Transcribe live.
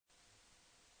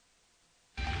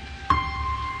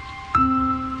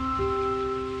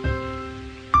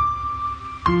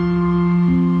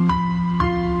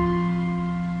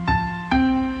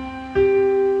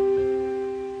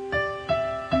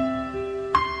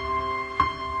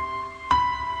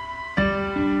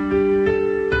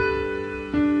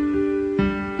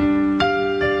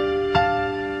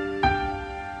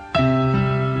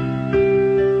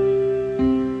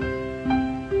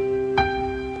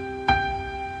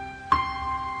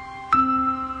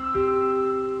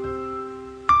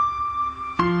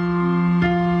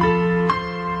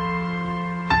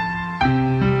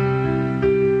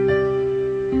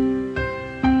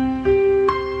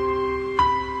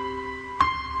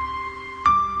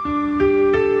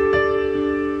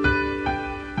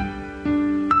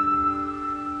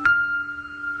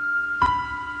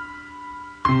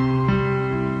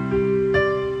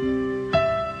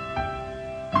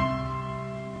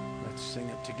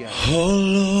together. Oh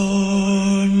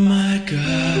Lord, my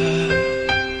God,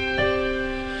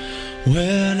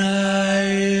 when I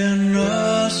in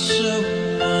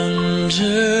awesome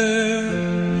wonder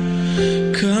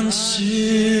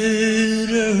consider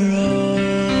all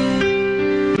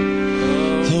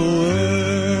the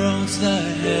worlds thy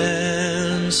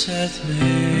hands hath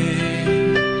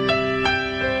made,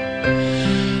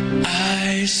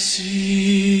 I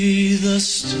see the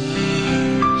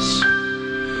stars,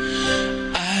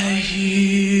 I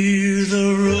hear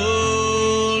the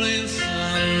rolling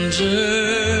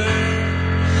thunder,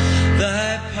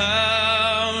 thy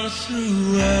power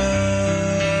throughout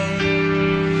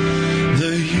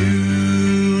the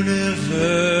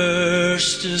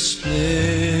universe displayed.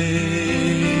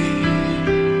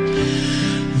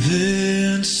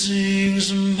 Then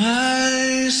sings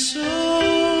my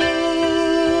soul,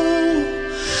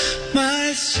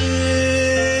 my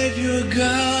Savior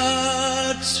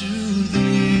God, to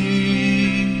thee.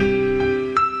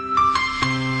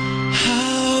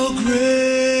 How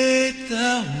great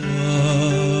thou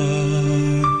art,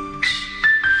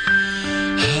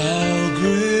 how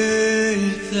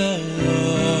great thou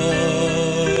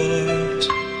art.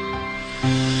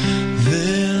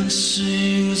 Then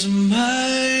sings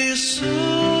my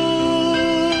soul,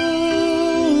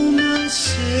 my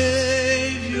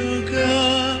Savior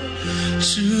God,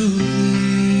 to thee.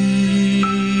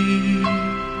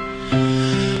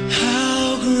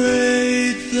 How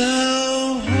great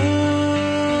thou art,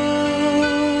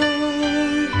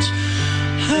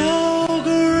 how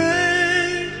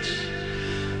great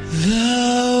thou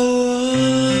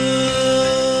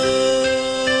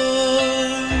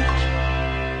art.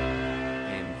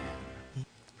 Amen.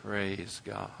 Praise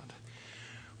God.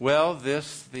 Well,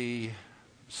 this, the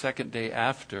second day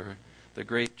after the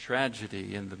great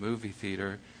tragedy in the movie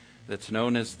theater that's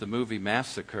known as the Movie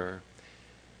Massacre,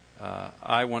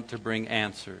 I want to bring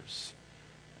answers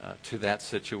to that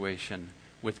situation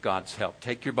with God's help.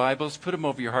 Take your Bibles, put them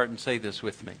over your heart, and say this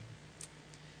with me.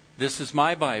 This is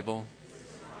my Bible,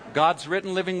 God's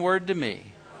written living word to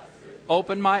me.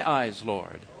 Open my eyes,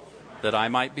 Lord, that I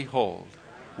might behold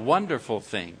wonderful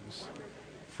things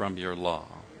from your law.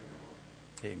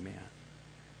 Amen.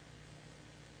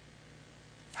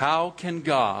 How can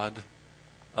God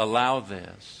allow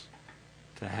this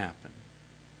to happen?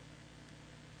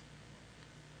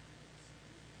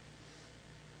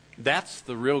 That's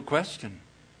the real question,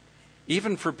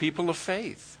 even for people of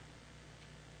faith.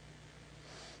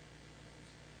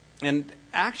 And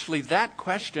actually, that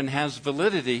question has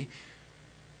validity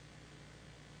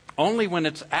only when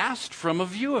it's asked from a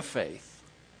view of faith,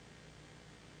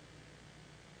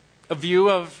 a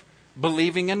view of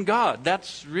believing in God.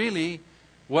 That's really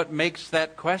what makes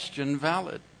that question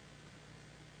valid.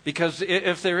 Because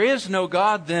if there is no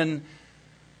God, then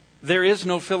there is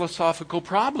no philosophical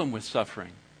problem with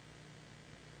suffering.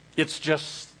 It's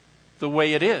just the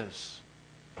way it is.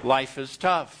 Life is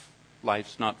tough.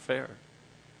 Life's not fair.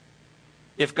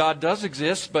 If God does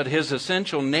exist, but his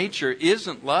essential nature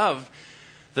isn't love,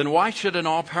 then why should an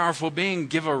all-powerful being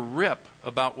give a rip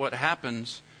about what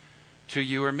happens to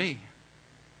you or me?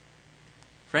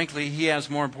 Frankly, he has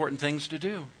more important things to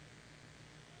do.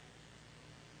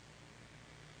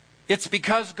 It's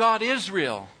because God is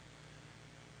real.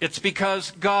 It's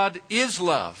because God is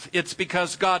love. It's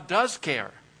because God does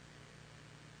care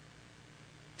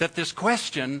that this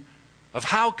question of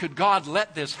how could God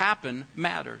let this happen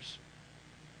matters.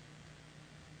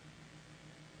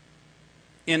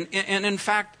 And in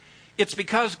fact, it's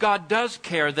because God does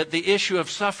care that the issue of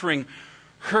suffering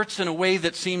hurts in a way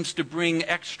that seems to bring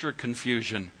extra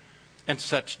confusion and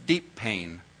such deep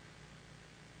pain,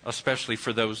 especially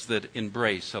for those that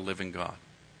embrace a living God.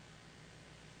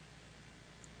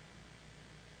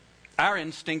 Our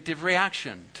instinctive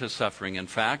reaction to suffering, in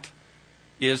fact,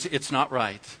 is it's not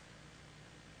right.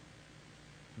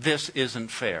 This isn't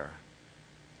fair.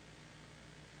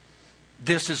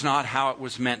 This is not how it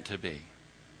was meant to be.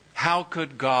 How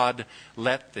could God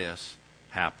let this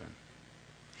happen?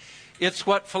 It's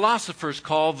what philosophers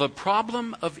call the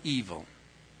problem of evil.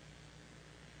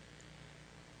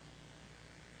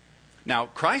 Now,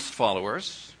 Christ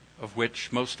followers, of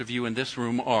which most of you in this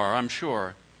room are, I'm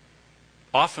sure,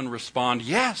 often respond,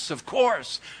 yes, of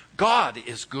course, God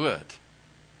is good.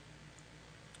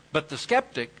 But the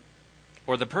skeptic,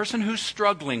 or the person who's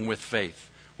struggling with faith,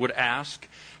 would ask,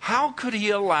 how could he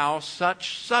allow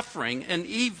such suffering and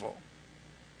evil?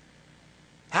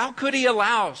 How could he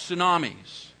allow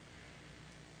tsunamis?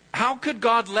 How could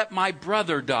God let my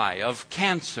brother die of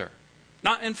cancer?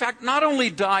 In fact, not only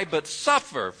die, but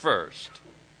suffer first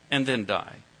and then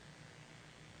die.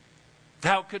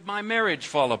 How could my marriage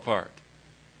fall apart?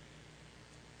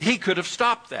 He could have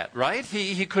stopped that, right?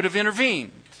 He could have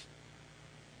intervened.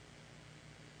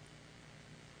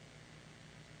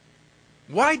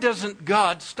 Why doesn't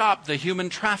God stop the human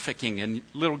trafficking in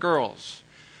little girls?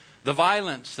 The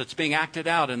violence that's being acted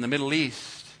out in the Middle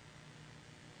East?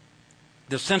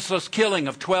 The senseless killing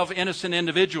of 12 innocent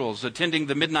individuals attending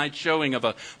the midnight showing of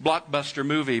a blockbuster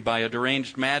movie by a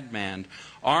deranged madman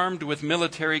armed with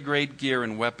military-grade gear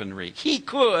and weaponry. He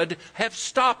could have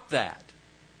stopped that.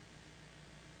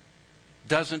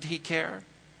 Doesn't he care?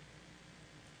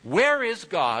 Where is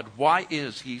God? Why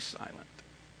is he silent?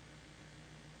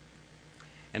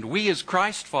 And we as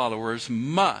Christ followers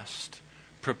must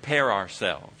prepare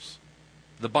ourselves.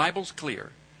 The Bible's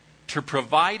clear. To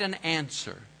provide an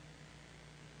answer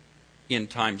in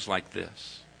times like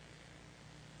this.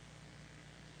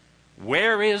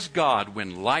 Where is God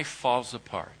when life falls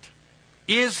apart?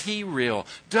 Is he real?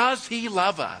 Does he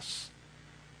love us?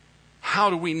 How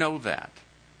do we know that?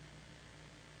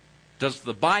 Does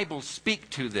the Bible speak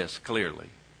to this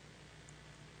clearly?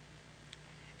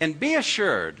 And be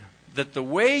assured that the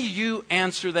way you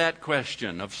answer that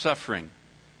question of suffering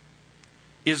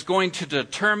is going to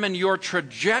determine your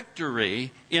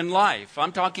trajectory in life.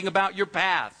 I'm talking about your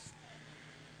path,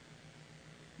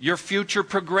 your future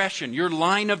progression, your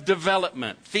line of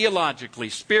development, theologically,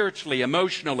 spiritually,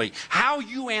 emotionally. How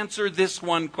you answer this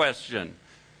one question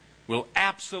will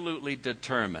absolutely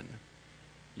determine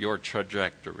your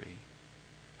trajectory.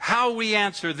 How we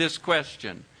answer this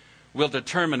question will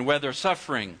determine whether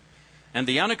suffering and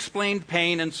the unexplained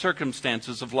pain and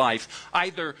circumstances of life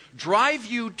either drive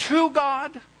you to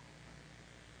God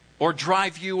or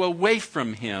drive you away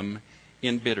from him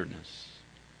in bitterness.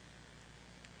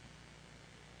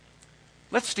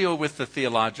 Let's deal with the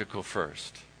theological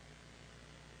first.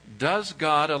 Does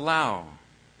God allow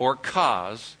or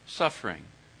cause suffering?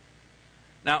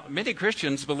 Now, many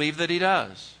Christians believe that he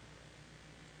does.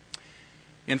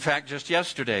 In fact, just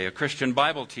yesterday, a Christian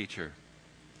Bible teacher,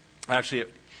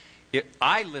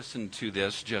 I listened to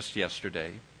this just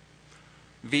yesterday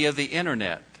via the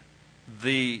internet.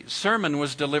 The sermon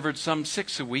was delivered some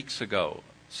 6 weeks ago,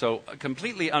 so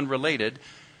completely unrelated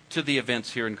to the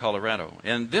events here in Colorado.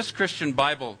 And this Christian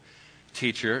Bible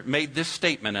teacher made this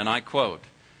statement, and I quote,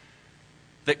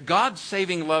 that God's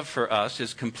saving love for us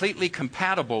is completely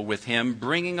compatible with him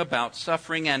bringing about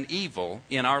suffering and evil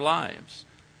in our lives,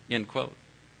 end quote.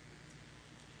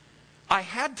 I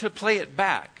had to play it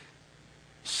back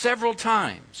several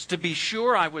times to be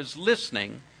sure I was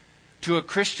listening to a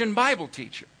Christian Bible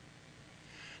teacher.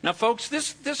 Now, folks,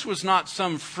 this was not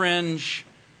some fringe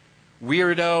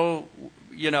weirdo,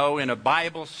 in a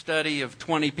Bible study of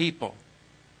 20 people.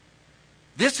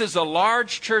 This is a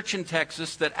large church in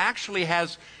Texas that actually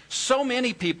has so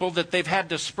many people that they've had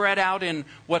to spread out in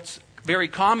what's very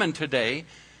common today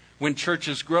when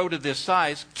churches grow to this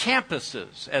size,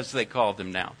 campuses, as they call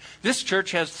them now. This church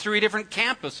has 3 different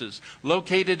campuses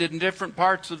located in different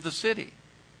parts of the city.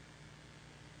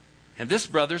 And this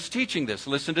brother's teaching this.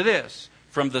 Listen to this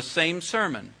from the same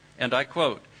sermon, and I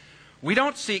quote, "We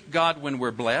don't seek God when we're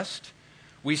blessed.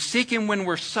 We seek him when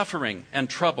we're suffering and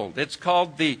troubled. It's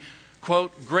called the,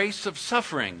 quote, grace of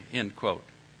suffering, end quote."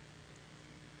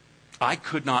 I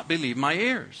could not believe my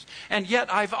ears. And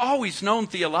yet I've always known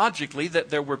theologically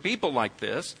that there were people like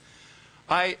this.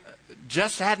 I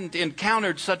just hadn't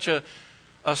encountered such a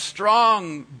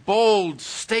strong, bold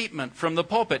statement from the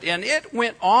pulpit. And it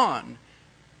went on.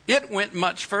 It went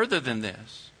much further than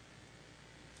this.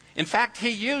 In fact, he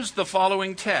used the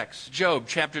following text, Job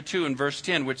chapter 2 and verse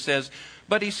 10, which says,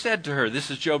 "But he said to her," this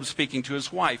is Job speaking to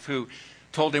his wife, who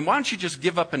told him, "Why don't you just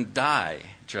give up and die,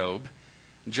 Job?"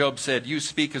 And Job said, "You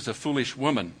speak as a foolish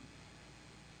woman.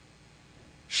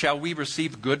 Shall we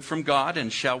receive good from God,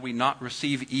 and shall we not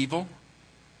receive evil?"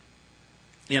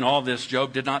 In all this,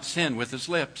 Job did not sin with his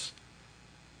lips.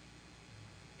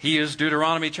 He used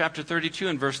Deuteronomy chapter 32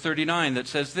 and verse 39 that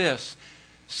says this,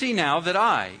 "See now that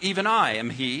I, even I, am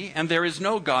he, and there is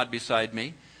no God beside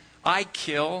me. I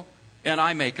kill and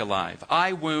I make alive.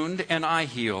 I wound and I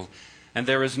heal, and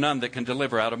there is none that can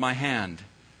deliver out of my hand."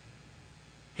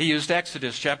 He used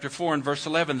Exodus chapter 4 and verse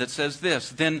 11 that says this,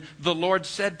 "Then the Lord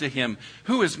said to him,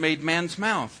 Who has made man's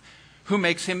mouth? Who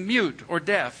makes him mute or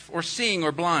deaf or seeing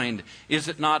or blind? Is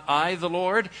it not I, the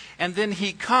Lord?" And then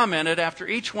he commented after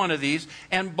each one of these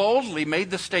and boldly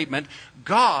made the statement,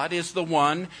 God is the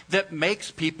one that makes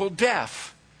people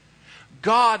deaf.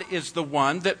 God is the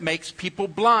one that makes people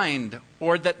blind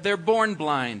or that they're born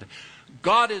blind.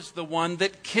 God is the one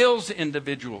that kills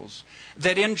individuals,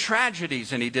 that in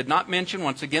tragedies, and he did not mention,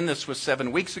 once again, this was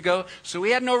 7 weeks ago, so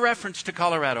he had no reference to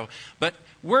Colorado, but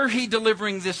were he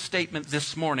delivering this statement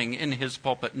this morning in his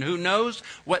pulpit? And who knows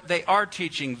what they are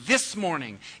teaching this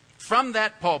morning from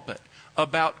that pulpit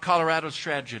about Colorado's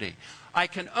tragedy? I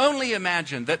can only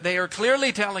imagine that they are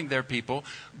clearly telling their people,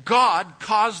 God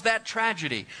caused that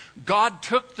tragedy. God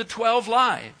took the 12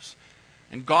 lives,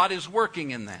 and God is working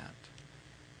in that.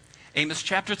 Amos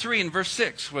chapter 3 and verse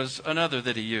 6 was another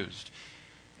that he used.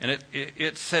 And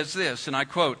it says this, and I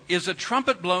quote, "Is a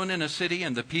trumpet blown in a city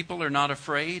and the people are not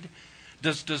afraid?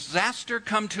 Does disaster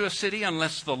come to a city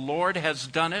unless the Lord has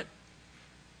done it?"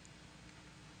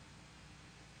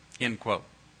 End quote.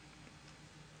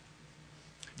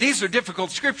 These are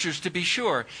difficult scriptures to be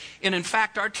sure. And in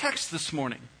fact, our text this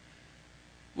morning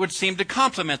would seem to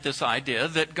complement this idea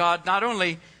that God not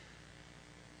only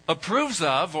approves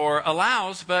of or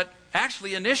allows, but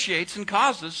actually initiates and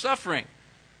causes suffering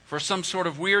for some sort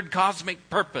of weird cosmic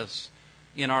purpose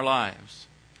in our lives.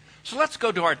 So let's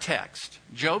go to our text.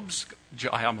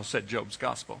 I almost said Job's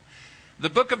Gospel. The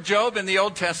book of Job in the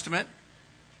Old Testament.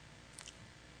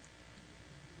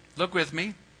 Look with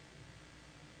me.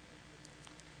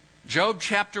 Job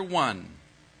chapter 1.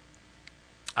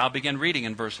 I'll begin reading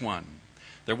in verse 1.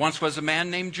 "There once was a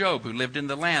man named Job who lived in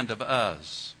the land of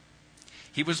Uz.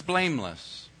 He was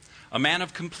blameless, a man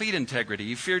of complete integrity.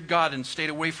 He feared God and stayed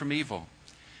away from evil.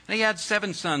 And he had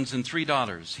 7 sons and 3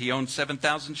 daughters. He owned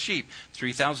 7,000 sheep,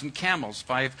 3,000 camels,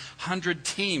 500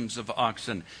 teams of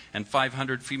oxen, and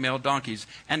 500 female donkeys.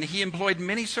 And he employed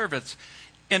many servants.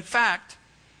 In fact,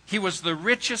 he was the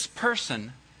richest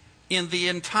person in the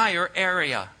entire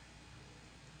area."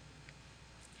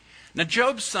 Now,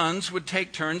 Job's sons would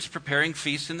take turns preparing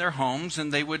feasts in their homes,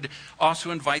 and they would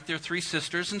also invite their 3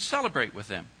 sisters and celebrate with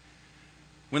them.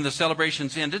 When the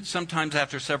celebrations ended, sometimes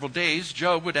after several days,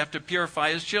 Job would have to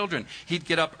purify his children. He'd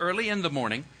get up early in the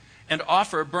morning and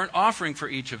offer a burnt offering for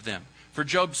each of them. For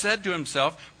Job said to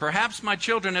himself, "Perhaps my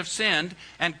children have sinned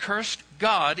and cursed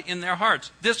God in their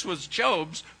hearts." This was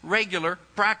Job's regular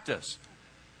practice.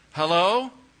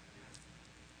 Hello?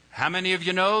 How many of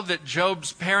you know that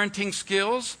Job's parenting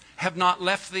skills have not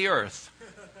left the earth?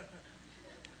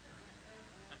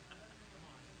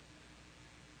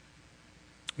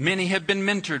 Many have been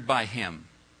mentored by him.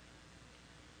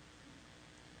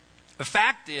 The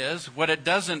fact is, what it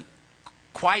doesn't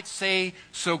quite say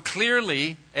so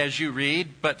clearly as you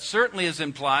read, but certainly is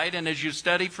implied, and as you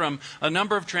study from a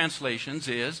number of translations,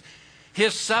 is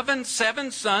his seven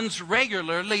sons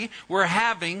regularly were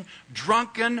having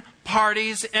drunken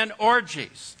parties and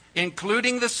orgies,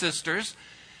 including the sisters.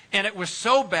 And it was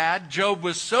so bad, Job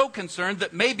was so concerned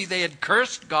that maybe they had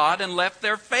cursed God and left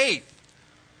their faith.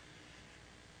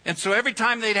 And so every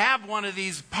time they'd have one of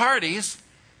these parties,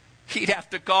 he'd have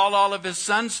to call all of his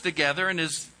sons together and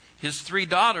his 3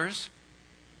 daughters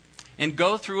and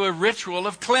go through a ritual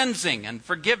of cleansing and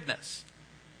forgiveness.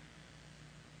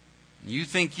 You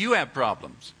think you have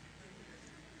problems.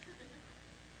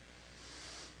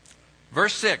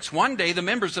 Verse 6, "One day the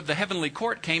members of the heavenly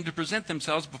court came to present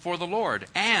themselves before the Lord,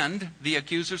 and the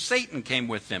accuser Satan came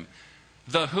with them."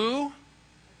 The who?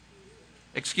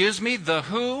 Excuse me, the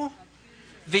who?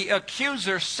 The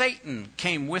accuser Satan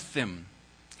came with them.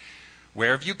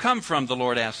 "Where have you come from?" the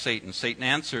Lord asked Satan. Satan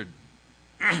answered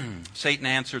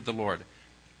the Lord.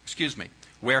 Excuse me.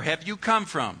 "Where have you come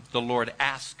from?" the Lord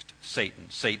asked Satan.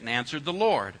 Satan answered the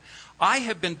Lord. "I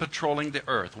have been patrolling the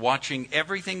earth, watching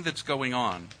everything that's going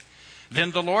on."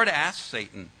 Then the Lord asked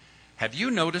Satan, "Have you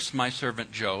noticed my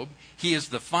servant Job? He is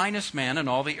the finest man in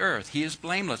all the earth. He is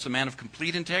blameless, a man of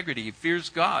complete integrity. He fears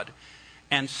God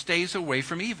and stays away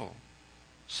from evil."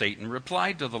 Satan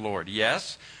replied to the Lord,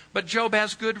 "Yes, but Job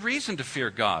has good reason to fear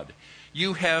God.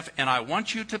 You have," and I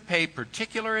want you to pay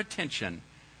particular attention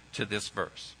to this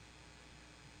verse.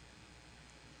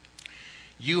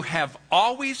 "You have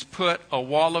always put a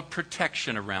wall of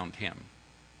protection around him."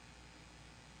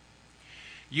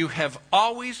 You have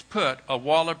always put a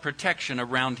wall of protection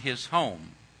around his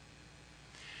home.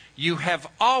 You have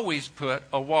always put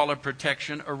a wall of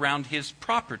protection around his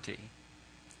property.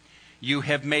 You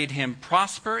have made him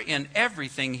prosper in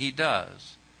everything he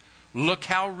does. Look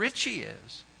how rich he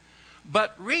is.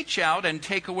 But reach out and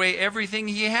take away everything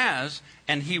he has,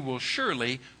 and he will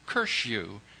surely curse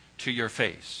you to your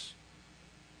face.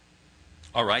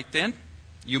 "All right then,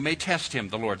 you may test him,"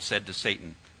 the Lord said to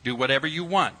Satan. "Do whatever you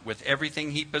want with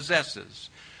everything he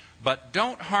possesses, but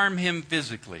don't harm him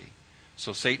physically."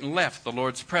 So Satan left the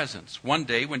Lord's presence. One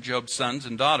day when Job's sons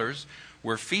and daughters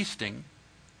were feasting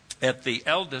at the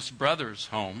eldest brother's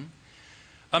home,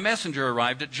 a messenger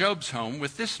arrived at Job's home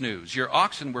with this news. Your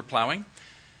oxen were plowing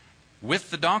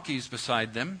with the donkeys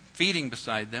beside them, feeding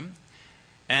beside them,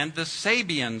 and the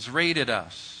Sabians raided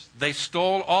us. They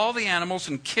stole all the animals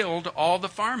and killed all the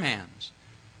farmhands.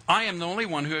 I am the only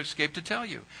one who escaped to tell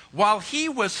you. While he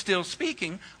was still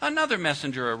speaking, another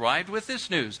messenger arrived with this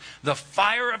news. The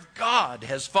fire of God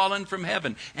has fallen from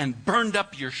heaven and burned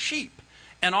up your sheep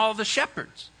and all the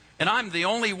shepherds. And I'm the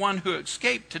only one who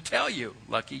escaped to tell you.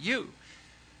 Lucky you.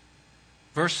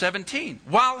 Verse 17.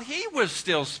 While he was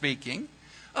still speaking,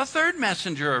 a third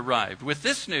messenger arrived with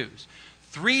this news.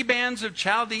 3 bands of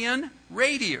Chaldean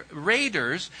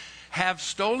raiders have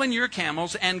stolen your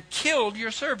camels and killed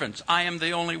your servants. I am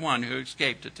the only one who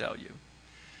escaped to tell you.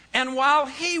 And while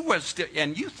he was still,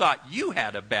 and you thought you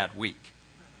had a bad week.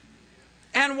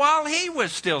 And while he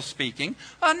was still speaking,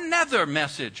 another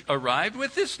message arrived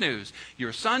with this news.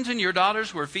 Your sons and your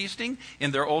daughters were feasting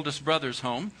in their oldest brother's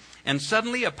home, and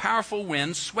suddenly a powerful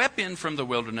wind swept in from the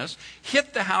wilderness,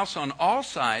 hit the house on all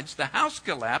sides, the house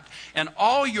collapsed, and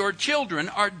all your children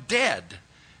are dead.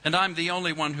 And I'm the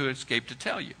only one who escaped to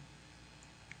tell you.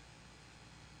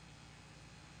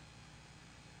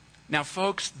 Now,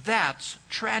 folks, that's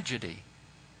tragedy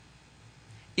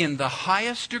in the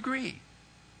highest degree.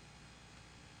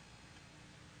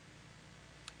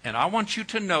 And I want you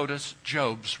to notice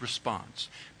Job's response,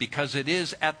 because it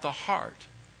is at the heart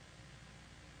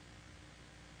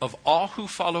of all who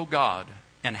follow God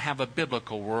and have a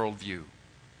biblical worldview.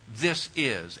 This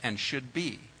is and should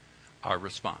be our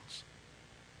response.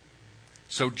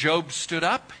 So Job stood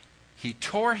up. He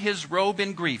tore his robe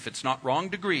in grief. It's not wrong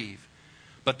to grieve.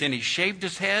 But then he shaved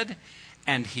his head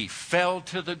and he fell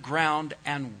to the ground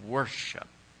and worshiped.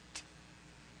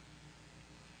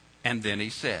 And then he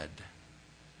said,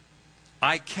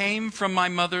 I came from my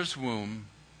mother's womb,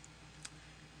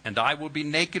 and I will be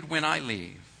naked when I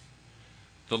leave.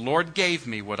 The Lord gave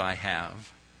me what I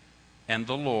have, and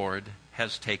the Lord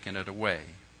has taken it away.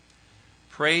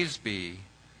 Praise be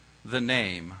the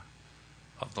name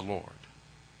of the Lord.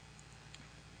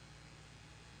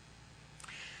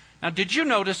 Now, did you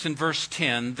notice in verse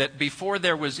 10 that before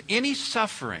there was any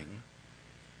suffering,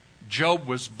 Job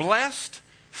was blessed,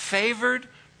 favored,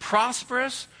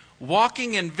 prosperous,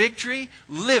 walking in victory,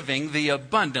 living the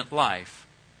abundant life?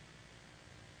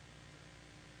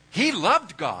 He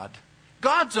loved God.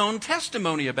 God's own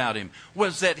testimony about him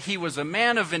was that he was a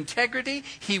man of integrity,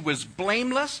 he was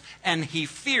blameless, and he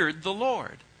feared the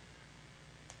Lord.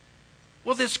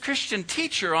 Well, this Christian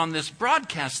teacher on this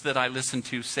broadcast that I listened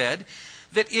to said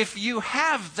that if you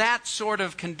have that sort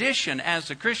of condition as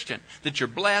a Christian, that you're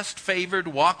blessed, favored,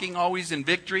 walking always in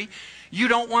victory, you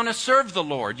don't want to serve the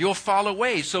Lord. You'll fall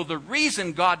away. So the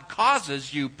reason God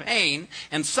causes you pain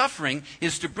and suffering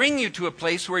is to bring you to a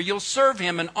place where you'll serve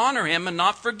Him and honor Him and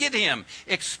not forget Him.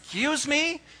 Excuse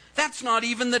me? That's not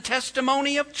even the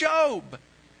testimony of Job.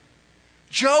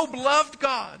 Job loved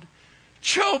God.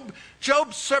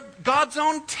 God's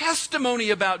own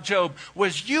testimony about Job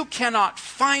was, you cannot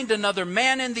find another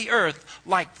man in the earth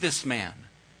like this man.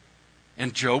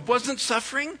 And Job wasn't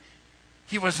suffering.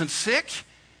 He wasn't sick.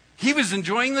 He was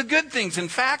enjoying the good things. In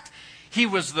fact, he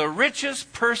was the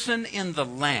richest person in the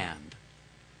land.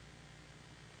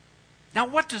 Now,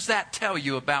 what does that tell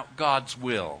you about God's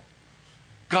will?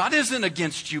 God isn't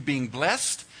against you being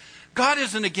blessed. God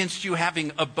isn't against you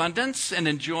having abundance and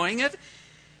enjoying it.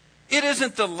 It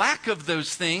isn't the lack of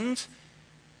those things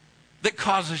that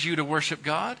causes you to worship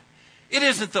God. It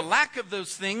isn't the lack of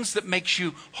those things that makes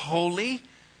you holy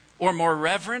or more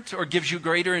reverent or gives you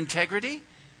greater integrity.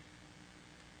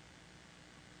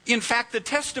 In fact, the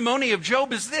testimony of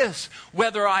Job is this: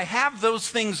 whether I have those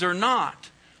things or not,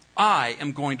 I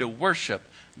am going to worship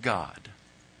God.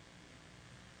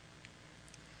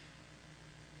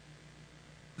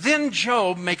 Then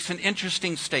Job makes an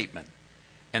interesting statement.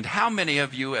 And how many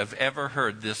of you have ever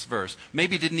heard this verse?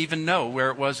 Maybe didn't even know where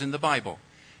it was in the Bible.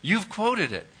 You've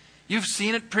quoted it. You've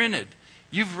seen it printed.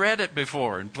 You've read it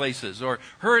before in places or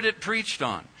heard it preached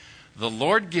on. The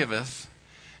Lord giveth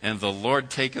and the Lord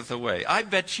taketh away. I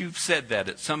bet you've said that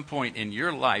at some point in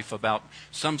your life about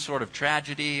some sort of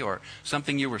tragedy or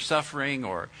something you were suffering.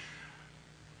 Or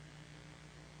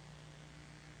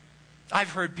I've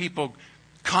heard people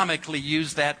comically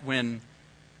use that when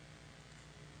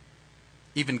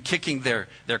even kicking their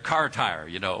car tire,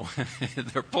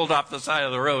 they're pulled off the side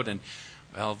of the road and,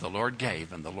 well, the Lord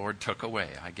gave and the Lord took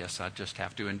away. I guess I just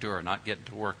have to endure not getting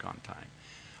to work on time.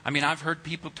 I mean, I've heard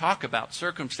people talk about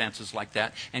circumstances like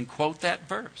that and quote that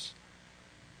verse.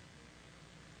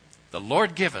 The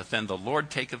Lord giveth and the Lord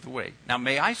taketh away. Now,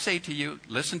 may I say to you,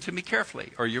 listen to me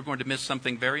carefully, or you're going to miss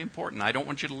something very important. I don't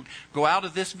want you to go out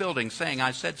of this building saying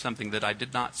I said something that I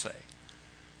did not say.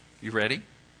 You ready?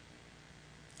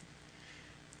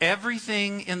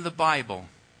 Everything in the Bible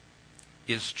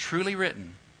is truly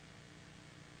written,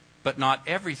 but not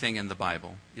everything in the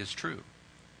Bible is true.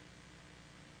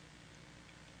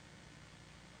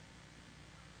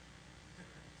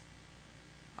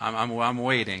 I'm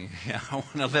waiting. I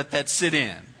want to let that sit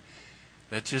in.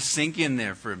 Let just sink in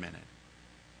there for a minute.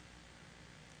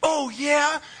 Oh,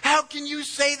 yeah? How can you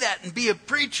say that and be a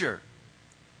preacher?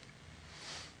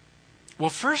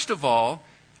 Well, first of all,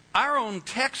 our own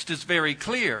text is very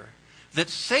clear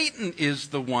that Satan is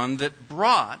the one that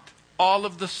brought all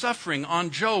of the suffering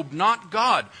on Job, not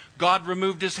God. God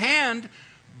removed his hand,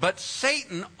 but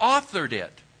Satan authored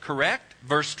it. Correct?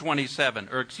 Verse 12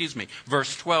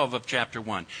 of chapter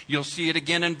 1. You'll see it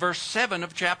again in verse 7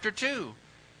 of chapter 2.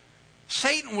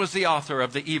 Satan was the author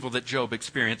of the evil that Job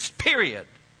experienced, period.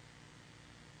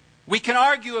 We can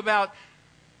argue about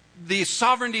the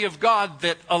sovereignty of God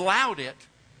that allowed it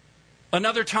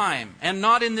another time, and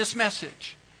not in this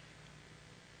message.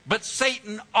 But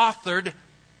Satan authored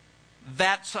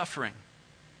that suffering.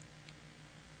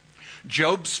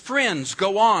 Job's friends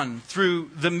go on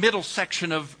through the middle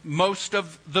section of most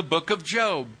of the book of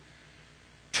Job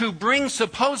to bring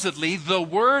supposedly the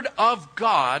word of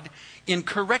God in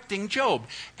correcting Job.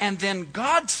 And then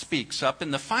God speaks up in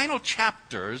the final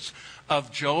chapters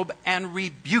of Job and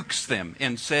rebukes them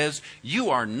and says,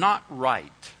 "You are not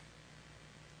right.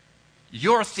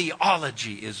 Your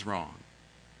theology is wrong."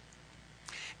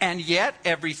 And yet,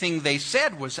 everything they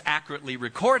said was accurately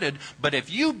recorded. But if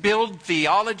you build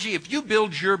theology, if you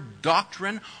build your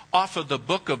doctrine off of the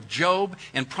book of Job,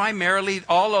 and primarily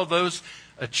all of those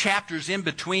chapters in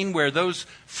between where those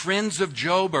friends of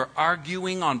Job are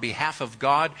arguing on behalf of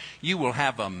God, you will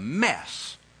have a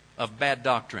mess of bad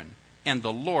doctrine. And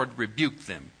the Lord rebuked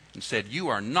them and said, "You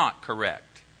are not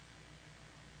correct."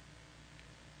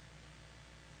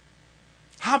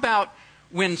 How about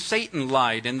when Satan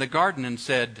lied in the garden and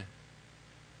said,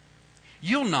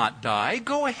 "You'll not die.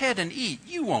 Go ahead and eat.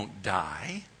 You won't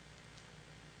die."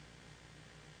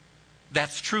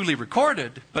 That's truly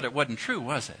recorded, but it wasn't true,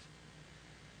 was it?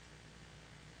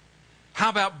 How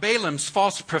about Balaam's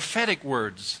false prophetic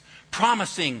words,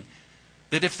 promising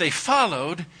that if they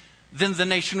followed, then the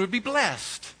nation would be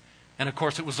blessed? And of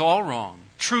course, it was all wrong.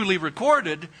 Truly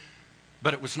recorded,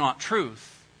 but it was not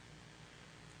truth.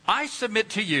 I submit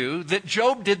to you that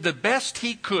Job did the best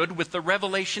he could with the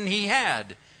revelation he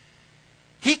had.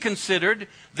 He considered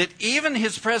that even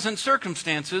his present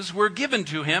circumstances were given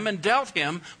to him and dealt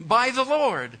him by the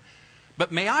Lord.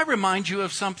 But may I remind you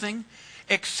of something?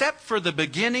 Except for the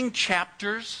beginning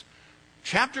chapters,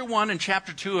 chapter 1 and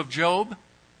chapter 2 of Job,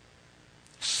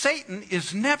 Satan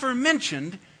is never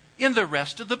mentioned in the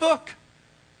rest of the book.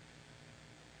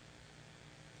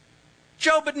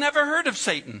 Job had never heard of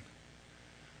Satan.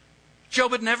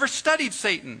 Job had never studied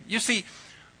Satan. You see,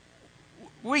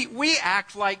 we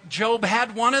act like Job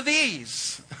had one of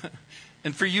these.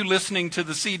 And for you listening to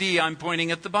the CD, I'm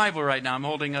pointing at the Bible right now. I'm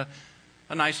holding a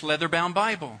nice leather-bound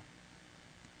Bible.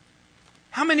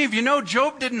 How many of you know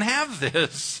Job didn't have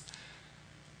this?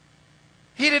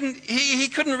 He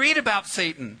couldn't read about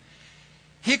Satan.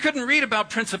 He couldn't read about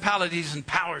principalities and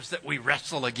powers that we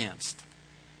wrestle against.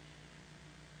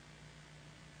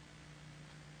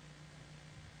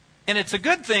 And it's a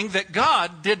good thing that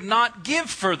God did not give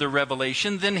further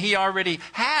revelation than he already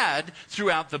had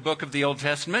throughout the book of the Old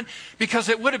Testament, because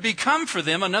it would have become for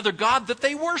them another god that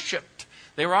they worshiped.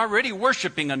 They were already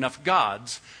worshiping enough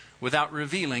gods without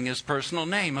revealing his personal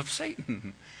name of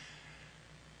Satan.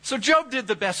 So Job did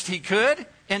the best he could,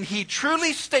 and he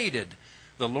truly stated,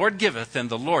 "The Lord giveth and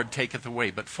the Lord taketh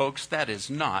away." But folks, that is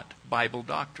not Bible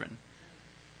doctrine.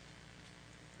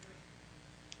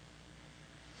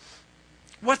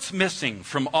 What's missing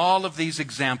from all of these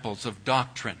examples of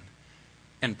doctrine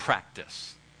and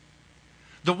practice?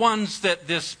 The ones that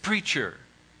this preacher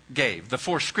gave, the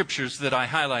 4 scriptures that I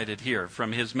highlighted here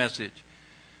from his message.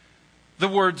 The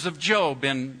words of Job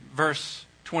in verse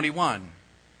 21.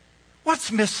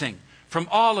 What's missing from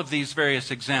all of these various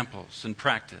examples and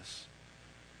practice?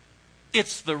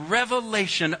 It's the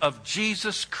revelation of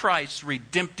Jesus Christ's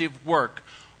redemptive work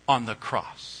on the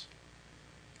cross.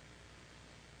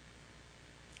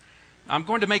 I'm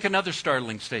going to make another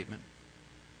startling statement.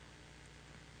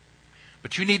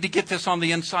 But you need to get this on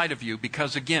the inside of you,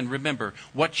 because again, remember,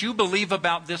 what you believe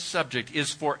about this subject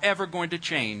is forever going to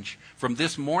change from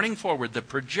this morning forward the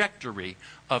trajectory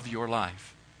of your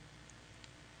life.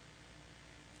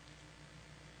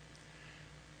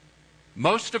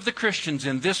 Most of the Christians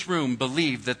in this room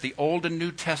believe that the Old and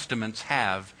New Testaments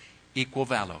have equal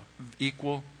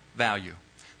value.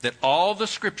 That all the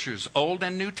Scriptures, Old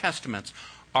and New Testaments,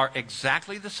 are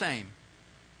exactly the same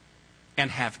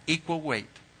and have equal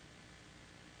weight.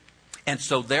 And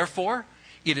so therefore,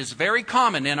 it is very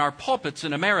common in our pulpits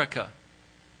in America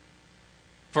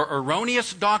for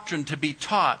erroneous doctrine to be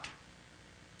taught,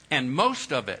 and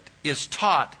most of it is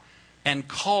taught and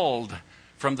culled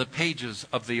from the pages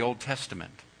of the Old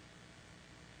Testament.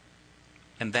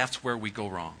 And that's where we go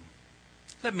wrong.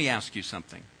 Let me ask you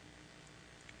something.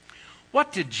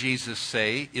 What did Jesus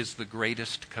say is the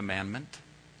greatest commandment?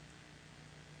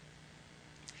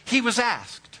 He was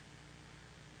asked.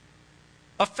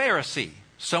 A Pharisee,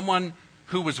 someone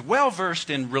who was well versed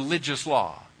in religious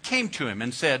law, came to him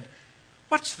and said,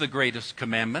 "What's the greatest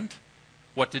commandment?"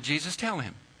 What did Jesus tell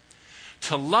him?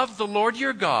 To love the Lord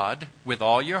your God with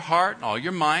all your heart, and all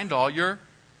your mind, all your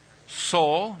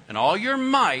soul, and all your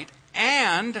might,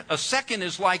 and a second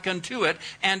is like unto it,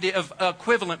 and of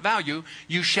equivalent value,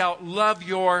 you shall love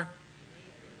your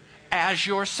as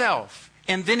yourself.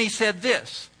 And then he said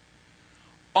this,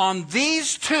 on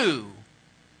these two,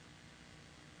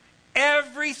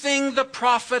 everything the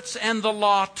prophets and the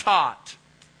law taught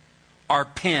are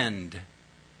pinned.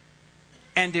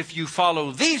 And if you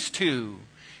follow these two,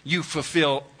 you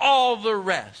fulfill all the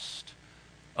rest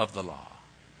of the law.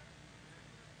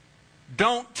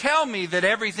 Don't tell me that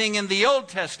everything in the Old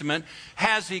Testament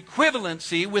has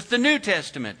equivalency with the New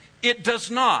Testament. It does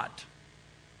not.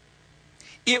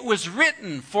 It was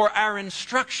written for our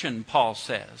instruction, Paul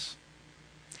says.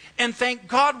 And thank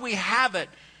God we have it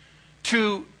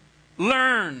to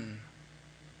learn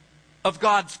of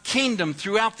God's kingdom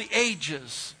throughout the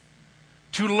ages,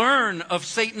 to learn of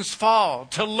Satan's fall,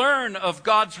 to learn of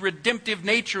God's redemptive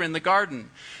nature in the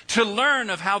garden, to learn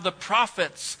of how the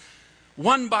prophets,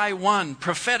 one by one,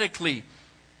 prophetically,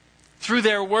 through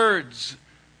their words,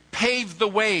 paved the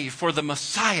way for the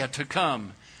Messiah to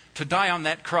come, to die on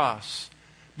that cross,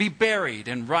 be buried,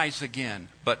 and rise again.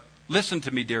 But listen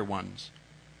to me, dear ones.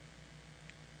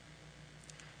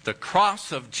 The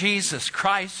cross of Jesus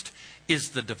Christ is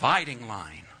the dividing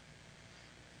line.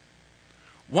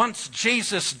 Once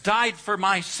Jesus died for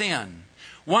my sin,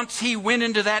 once he went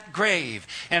into that grave,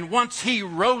 and once he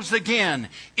rose again,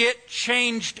 it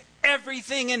changed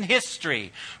everything in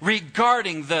history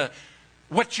regarding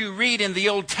what you read in the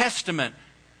Old Testament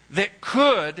that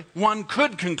one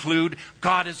could conclude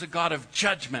God is a God of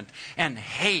judgment and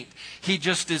hate. He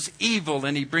just is evil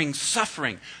and he brings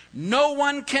suffering. No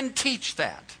one can teach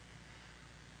that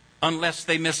unless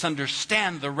they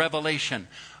misunderstand the revelation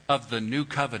of the new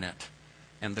covenant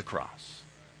and the cross.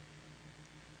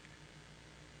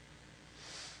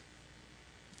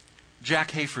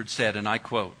 Jack Hayford said, and I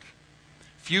quote,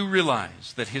 "Few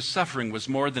realize that his suffering was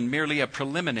more than merely a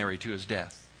preliminary to his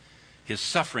death. His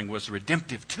suffering was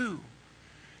redemptive too,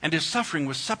 and his suffering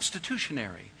was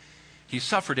substitutionary. He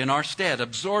suffered in our stead,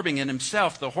 absorbing in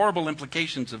himself the horrible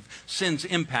implications of sin's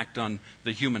impact on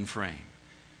the human frame."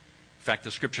 In fact,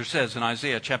 the scripture says in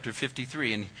Isaiah chapter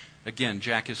 53, and again,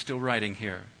 Jack is still writing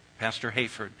here, Pastor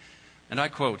Hayford, and I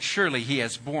quote, "Surely he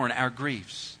has borne our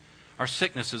griefs, our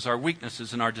sicknesses, our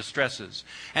weaknesses, and our distresses.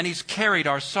 And he's carried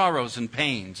our sorrows and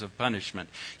pains of punishment.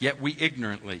 Yet we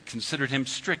ignorantly considered him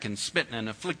stricken, smitten, and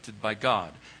afflicted by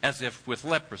God, as if with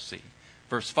leprosy."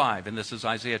 Verse 5, and this is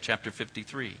Isaiah chapter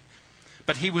 53.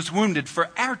 "But he was wounded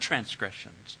for our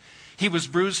transgressions. He was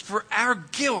bruised for our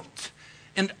guilt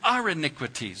and our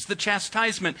iniquities. The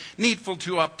chastisement needful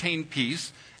to obtain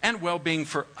peace and well-being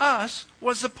for us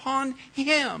was upon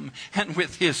him. And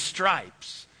with his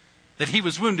stripes that he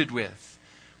was wounded with,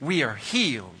 we are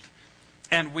healed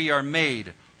and we are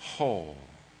made whole."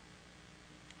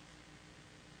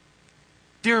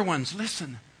 Dear ones,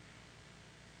 listen.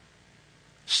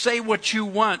 Say what you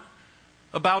want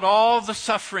about all the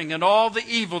suffering and all the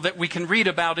evil that we can read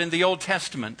about in the Old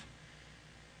Testament.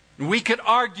 We could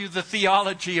argue the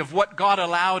theology of what God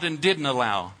allowed and didn't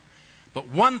allow. But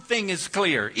one thing is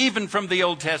clear, even from the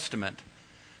Old Testament.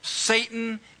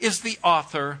 Satan is the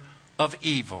author of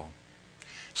evil.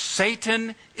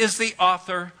 Satan is the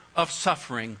author of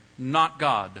suffering, not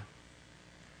God.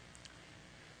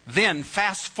 Then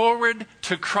fast forward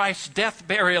to Christ's death,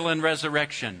 burial, and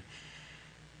resurrection.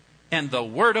 And the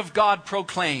Word of God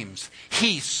proclaims,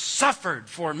 He suffered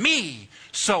for me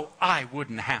so I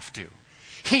wouldn't have to.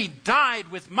 He died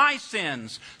with my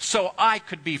sins so I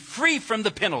could be free from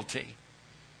the penalty.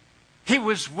 He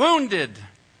was wounded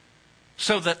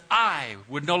so that I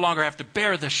would no longer have to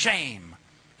bear the shame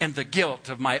and the guilt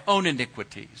of my own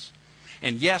iniquities.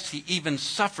 And yes, He even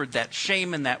suffered that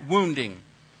shame and that wounding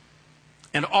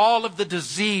and all of the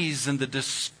disease and the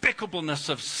despicableness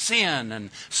of sin and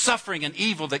suffering and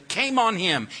evil that came on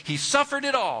him. He suffered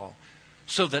it all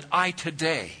so that I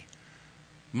today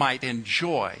might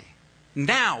enjoy,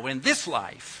 now in this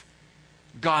life,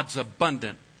 God's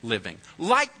abundant living.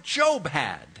 Like Job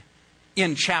had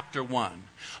in chapter 1.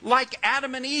 Like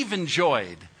Adam and Eve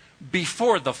enjoyed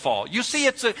before the fall. You see,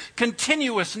 it's a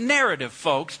continuous narrative,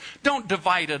 folks. Don't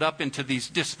divide it up into these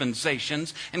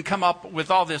dispensations and come up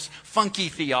with all this funky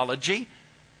theology.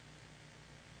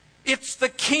 It's the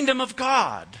kingdom of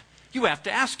God. You have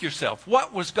to ask yourself,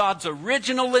 what was God's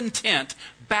original intent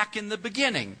back in the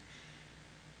beginning?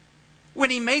 When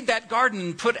he made that garden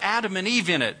and put Adam and Eve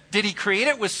in it, did he create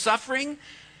it with suffering?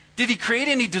 Did he create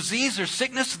any disease or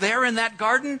sickness there in that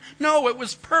garden? No, it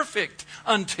was perfect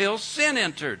until sin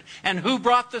entered. And who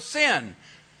brought the sin?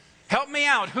 Help me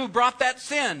out. Who brought that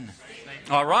sin?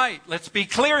 All right, let's be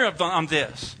clear on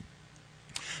this.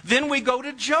 Then we go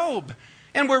to Job.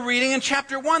 And we're reading in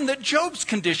chapter 1 that Job's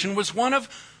condition was one of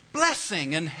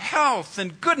blessing and health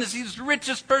and goodness. He's the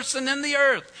richest person in the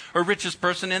earth. Or richest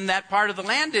person in that part of the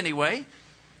land anyway.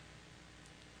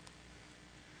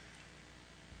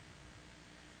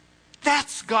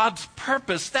 That's God's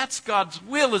purpose. That's God's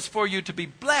will, is for you to be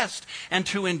blessed and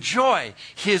to enjoy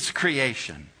His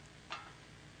creation.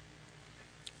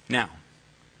 Now,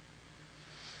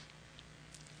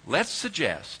 let's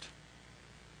suggest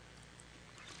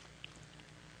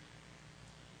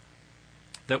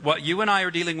that what you and I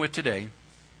are dealing with today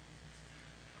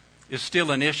is still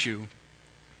an issue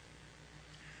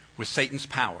with Satan's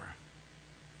power.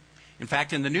 In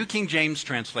fact, in the New King James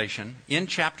translation, in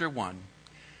chapter 1,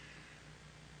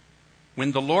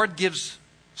 when the Lord gives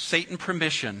Satan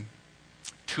permission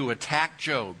to attack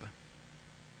Job,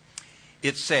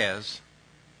 it says,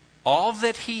 all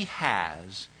that he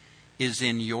has is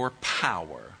in your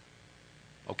power.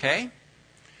 Okay?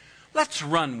 Let's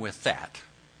run with that.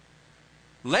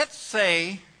 Let's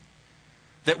say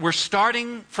that we're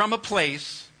starting from a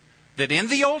place that in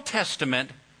the Old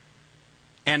Testament,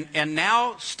 and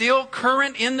now still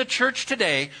current in the church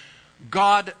today,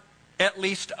 God at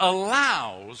least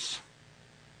allows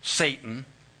Satan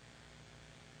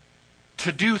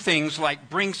to do things like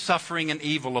bring suffering and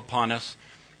evil upon us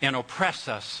and oppress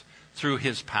us through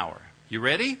his power. You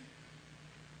ready?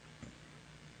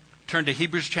 Turn to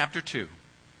Hebrews chapter 2.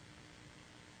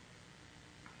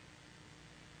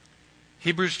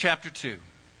 Hebrews chapter 2.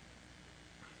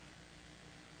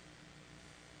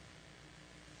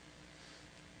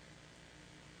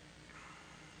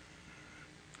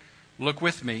 Look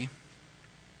with me.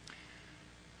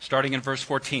 Starting in verse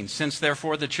 14. Since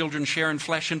therefore the children share in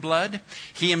flesh and blood,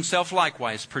 he himself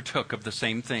likewise partook of the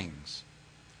same things.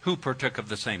 Who partook of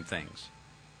the same things?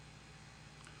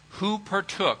 Who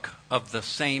partook of the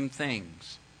same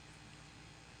things?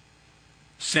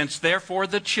 Since therefore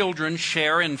the children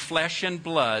share in flesh and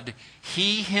blood,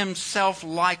 he himself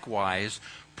likewise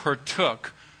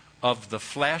partook of the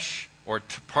flesh, or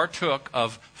partook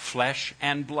of flesh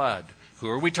and blood. Who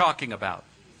are we talking about?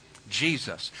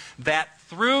 Jesus. That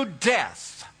through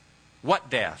death, what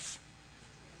death?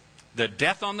 The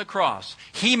death on the cross,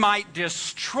 he might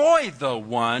destroy the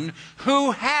one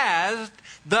who has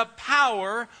the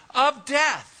power of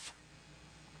death.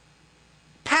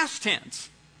 Past tense.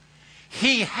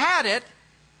 He had it,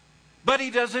 but he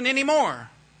doesn't anymore.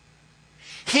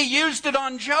 He used it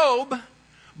on Job,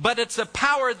 but it's a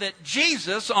power that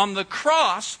Jesus on the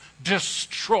cross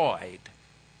destroyed.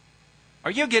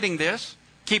 Are you getting this?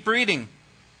 Keep reading.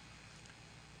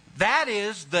 That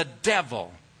is the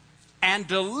devil, and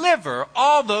deliver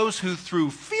all those who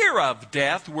through fear of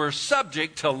death were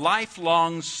subject to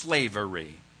lifelong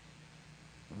slavery.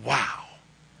 Wow.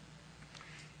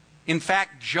 In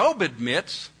fact, Job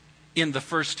admits in the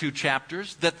first 2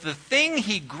 chapters that the thing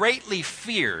he greatly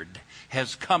feared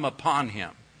has come upon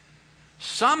him.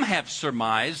 Some have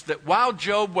surmised that while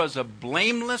Job was a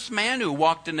blameless man who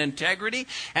walked in integrity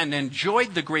and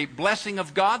enjoyed the great blessing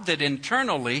of God, that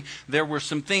internally there were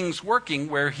some things working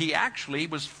where he actually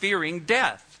was fearing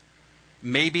death.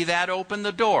 Maybe that opened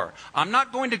the door. I'm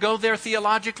not going to go there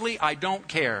theologically. I don't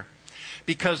care.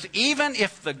 Because even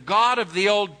if the God of the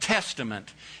Old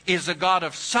Testament is a God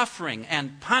of suffering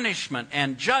and punishment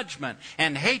and judgment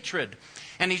and hatred,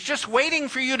 and he's just waiting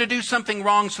for you to do something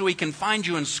wrong so he can find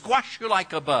you and squash you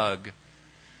like a bug,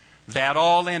 that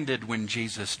all ended when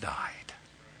Jesus died.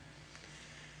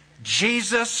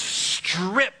 Jesus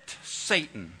stripped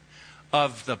Satan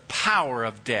of the power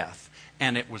of death,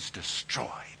 and it was destroyed.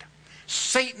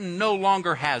 Satan no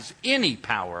longer has any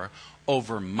power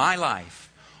over my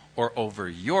life or over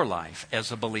your life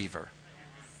as a believer.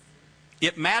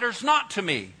 It matters not to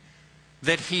me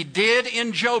that he did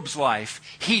in Job's life,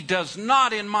 he does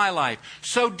not in my life.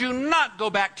 So do not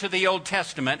go back to the Old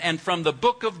Testament and from the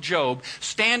book of Job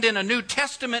stand in a New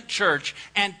Testament church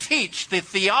and teach the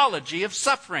theology of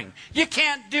suffering. You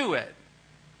can't do it.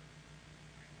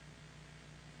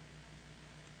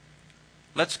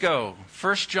 Let's go.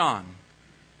 1 John.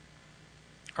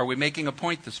 Are we making a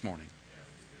point this morning?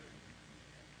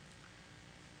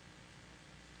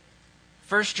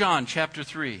 1 John chapter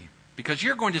 3. Because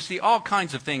you're going to see all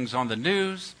kinds of things on the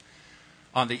news,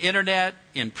 on the internet,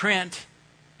 in print,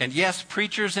 and yes,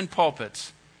 preachers in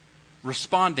pulpits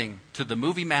responding to the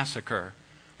movie massacre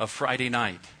of Friday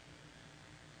night.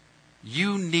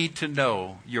 You need to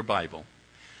know your Bible.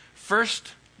 1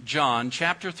 John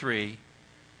chapter 3,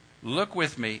 look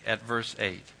with me at verse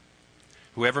 8.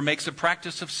 Whoever makes a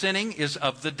practice of sinning is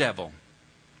of the devil.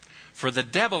 For the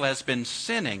devil has been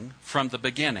sinning from the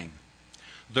beginning.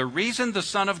 The reason the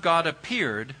Son of God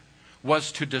appeared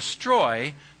was to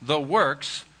destroy the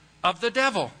works of the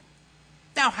devil.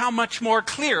 Now, how much more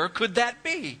clear could that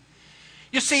be?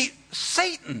 You see,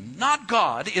 Satan, not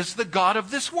God, is the god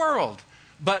of this world,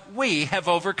 but we have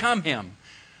overcome him.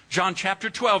 John chapter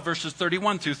 12, verses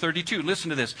 31 through 32. Listen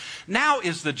to this. Now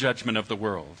is the judgment of the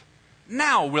world.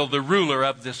 Now will the ruler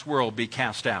of this world be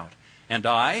cast out. And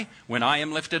I, when I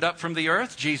am lifted up from the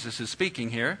earth, Jesus is speaking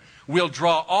here, will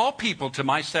draw all people to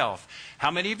myself.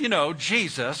 How many of you know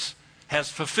Jesus has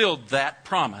fulfilled that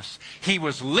promise? He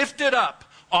was lifted up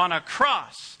on a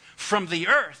cross from the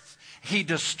earth. He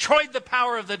destroyed the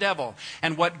power of the devil.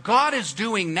 And what God is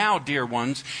doing now, dear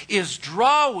ones, is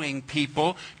drawing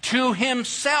people to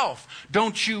himself.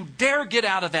 Don't you dare get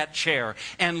out of that chair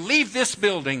and leave this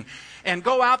building and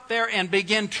go out there and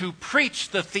begin to preach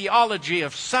the theology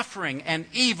of suffering and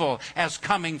evil as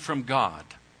coming from God.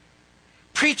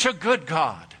 Preach a good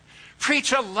God.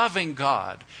 Preach a loving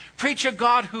God. Preach a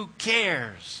God who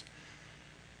cares.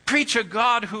 Preach a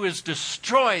God who has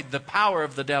destroyed the power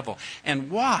of the devil. And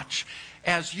watch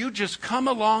as you just come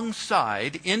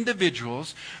alongside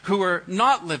individuals who are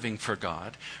not living for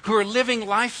God, who are living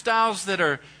lifestyles that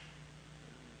are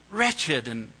wretched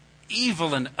and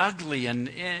evil and ugly,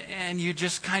 and you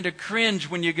just kind of cringe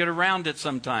when you get around it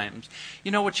sometimes.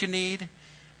 You know what you need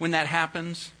when that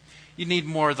happens? You need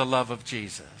more of the love of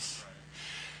Jesus.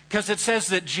 Because it says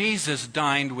that Jesus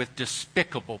dined with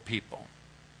despicable people.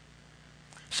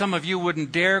 Some of you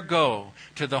wouldn't dare go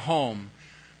to the home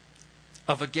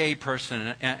of a gay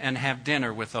person and have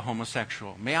dinner with a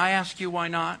homosexual. May I ask you why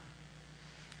not?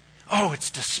 Oh, it's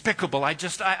despicable. I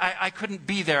couldn't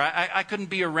be there. I couldn't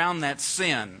be around that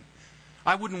sin.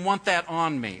 I wouldn't want that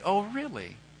on me. Oh,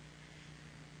 really?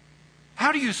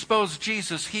 How do you suppose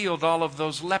Jesus healed all of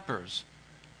those lepers?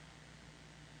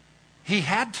 He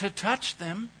had to touch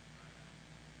them.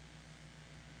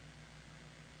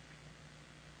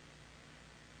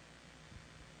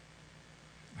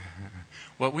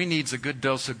 What we need is a good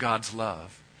dose of God's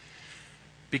love.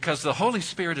 Because the Holy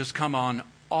Spirit has come on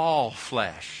all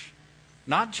flesh.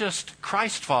 Not just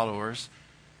Christ followers,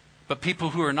 but people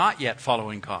who are not yet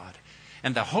following God.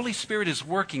 And the Holy Spirit is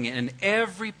working in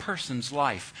every person's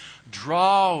life,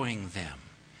 drawing them,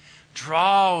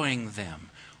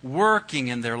 working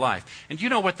in their life. And you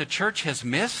know what the church has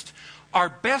missed? Our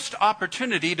best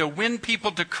opportunity to win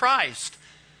people to Christ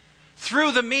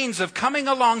through the means of coming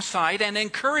alongside and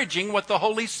encouraging what the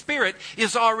Holy Spirit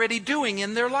is already doing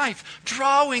in their life,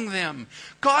 drawing them.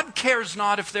 God cares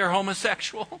not if they're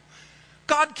homosexual.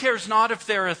 God cares not if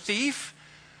they're a thief.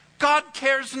 God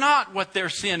cares not what their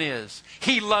sin is.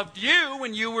 He loved you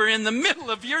when you were in the middle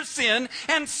of your sin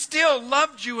and still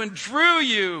loved you and drew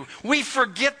you. We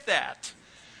forget that.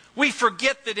 We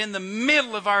forget that in the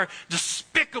middle of our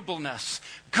despicableness,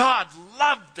 God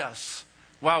loved us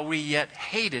while we yet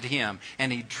hated him,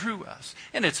 and he drew us.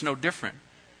 And it's no different.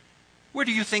 Where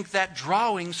do you think that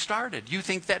drawing started? You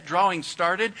think that drawing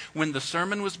started when the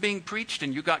sermon was being preached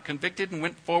and you got convicted and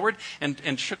went forward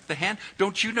and shook the hand?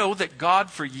 Don't you know that God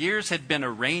for years had been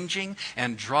arranging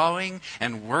and drawing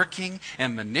and working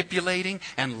and manipulating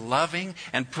and loving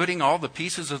and putting all the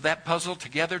pieces of that puzzle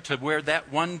together to where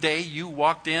that one day you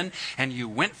walked in and you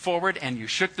went forward and you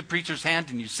shook the preacher's hand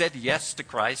and you said yes to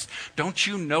Christ? Don't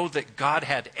you know that God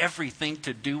had everything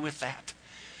to do with that?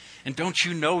 And don't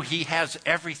you know he has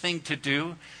everything to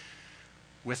do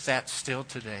with that still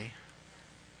today?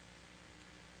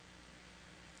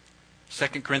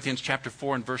 2 Corinthians chapter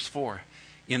 4 and verse 4.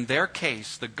 In their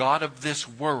case, the God of this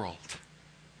world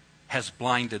has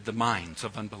blinded the minds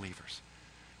of unbelievers.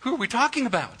 Who are we talking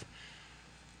about?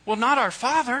 Well, not our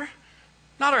Father.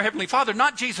 Not our Heavenly Father,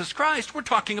 not Jesus Christ. We're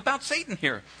talking about Satan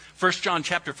here. 1 John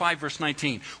chapter 5, verse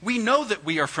 19. We know that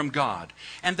we are from God,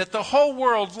 and that the whole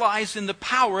world lies in the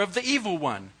power of the evil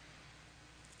one.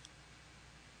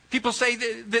 People say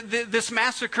this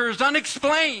massacre is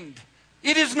unexplained.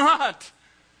 It is not.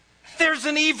 There's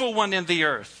an evil one in the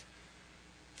earth.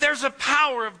 There's a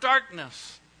power of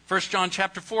darkness. 1 John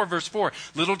chapter 4, verse 4.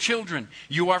 Little children,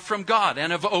 you are from God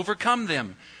and have overcome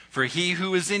them. For he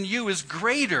who is in you is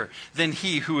greater than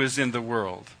he who is in the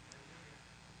world.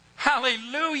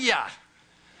 Hallelujah!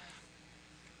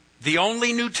 The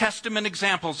only New Testament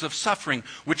examples of suffering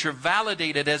which are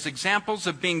validated as examples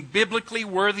of being biblically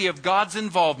worthy of God's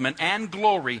involvement and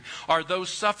glory are those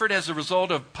suffered as a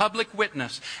result of public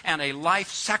witness and a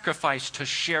life sacrifice to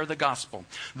share the gospel.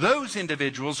 Those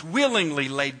individuals willingly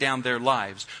laid down their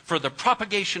lives for the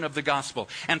propagation of the gospel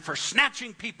and for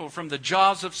snatching people from the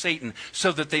jaws of Satan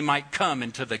so that they might come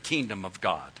into the kingdom of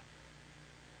God.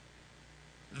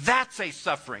 That's a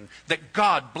suffering that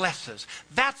God blesses.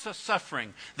 That's a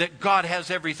suffering that God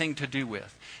has everything to do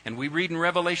with. And we read in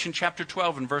Revelation chapter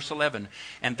 12 and verse 11,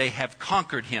 and they have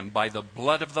conquered him by the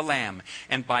blood of the Lamb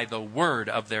and by the word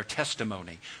of their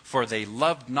testimony, for they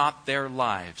loved not their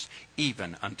lives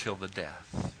even until the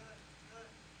death.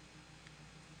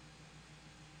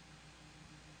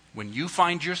 When you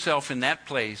find yourself in that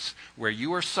place where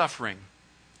you are suffering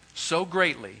so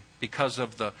greatly because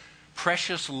of the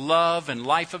precious love and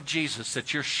life of Jesus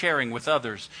that you're sharing with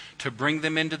others to bring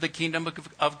them into the kingdom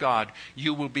of God,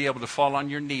 you will be able to fall on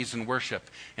your knees and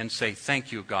worship and say,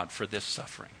 thank you, God, for this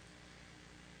suffering.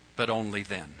 But only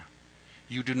then.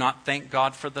 You do not thank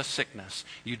God for the sickness.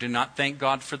 You do not thank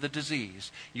God for the disease.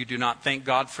 You do not thank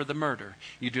God for the murder.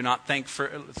 You do not thank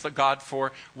God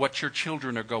for what your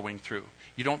children are going through.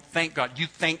 You don't thank God. You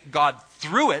thank God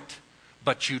through it,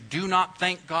 but you do not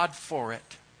thank God for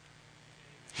it.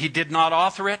 He did not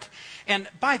author it. And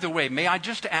by the way, may I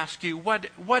just ask you,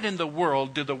 what in the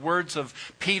world do the words of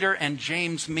Peter and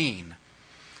James mean?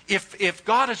 If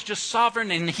God is just sovereign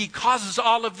and he causes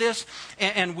all of this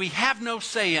and we have no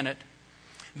say in it,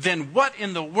 then what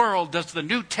in the world does the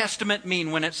New Testament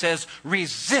mean when it says,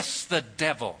 resist the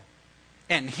devil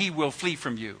and he will flee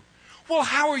from you? Well,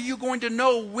 how are you going to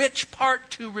know which part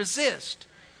to resist?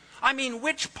 I mean,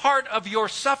 which part of your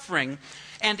suffering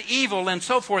and evil and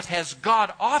so forth has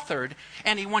God authored,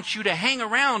 and he wants you to hang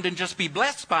around and just be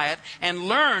blessed by it and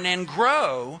learn and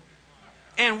grow?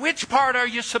 And which part are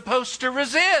you supposed to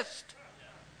resist?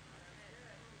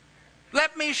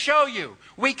 Let me show you.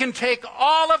 We can take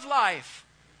all of life.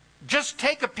 Just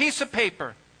take a piece of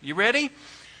paper. You ready?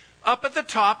 Up at the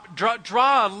top,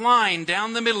 draw a line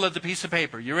down the middle of the piece of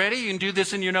paper. You ready? You can do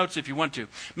this in your notes if you want to.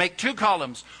 Make two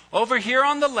columns. Over here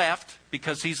on the left,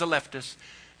 because he's a leftist.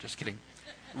 Just kidding.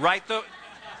 Write the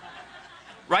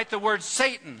word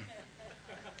Satan.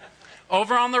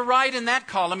 Over on the right in that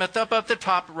column, up at the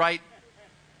top, write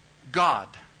God.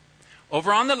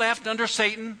 Over on the left, under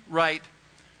Satan, write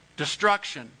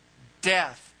destruction,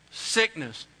 death,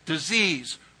 sickness,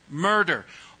 disease, murder.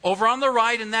 Over on the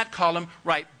right in that column,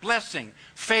 write blessing,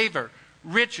 favor,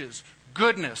 riches,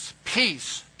 goodness,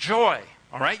 peace, joy.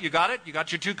 All right, you got it? You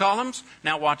got your two columns?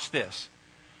 Now watch this.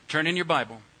 Turn in your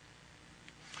Bible.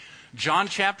 John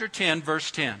chapter 10, verse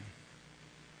 10.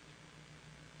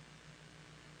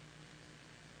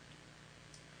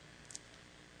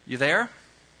 You there?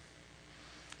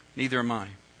 Neither am I.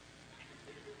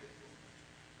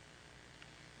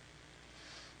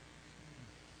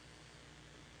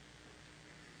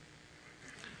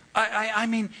 I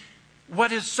mean,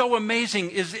 what is so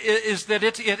amazing is that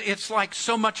it's like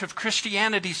so much of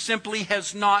Christianity simply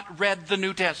has not read the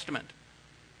New Testament.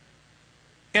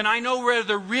 And I know where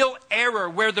the real error,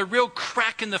 where the real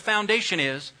crack in the foundation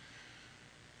is.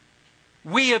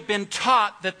 We have been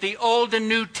taught that the Old and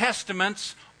New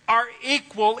Testaments are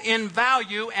equal in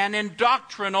value and in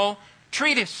doctrinal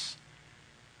treatise.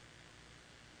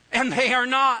 And they are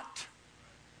not.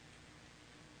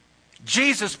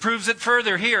 Jesus proves it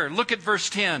further here. Look at verse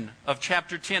 10 of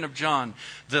chapter 10 of John.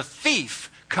 The thief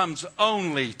comes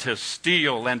only to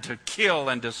steal and to kill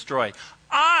and destroy.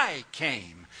 I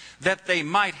came that they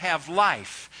might have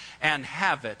life and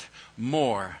have it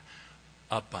more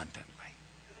abundantly.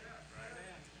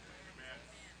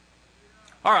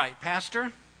 All right,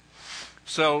 Pastor.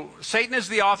 So Satan is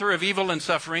the author of evil and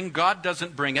suffering. God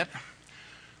doesn't bring it.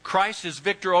 Christ is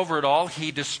victor over it all.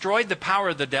 He destroyed the power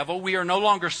of the devil. We are no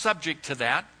longer subject to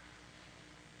that.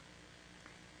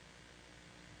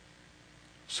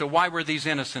 So why were these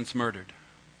innocents murdered?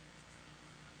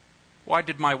 Why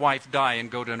did my wife die and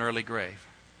go to an early grave?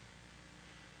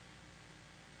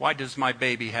 Why does my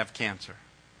baby have cancer?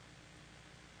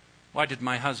 Why did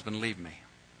my husband leave me?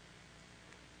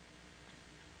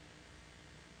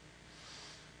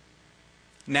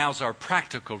 Now's our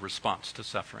practical response to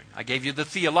suffering. I gave you the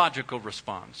theological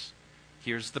response.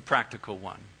 Here's the practical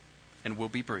one, and we'll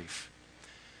be brief.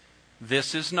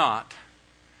 This is not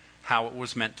how it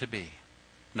was meant to be.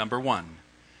 Number one,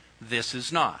 this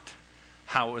is not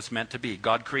how it was meant to be.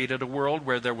 God created a world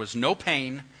where there was no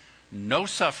pain, no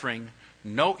suffering,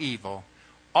 no evil.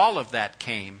 All of that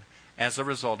came as a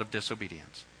result of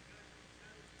disobedience.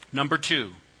 Number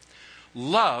two,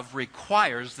 love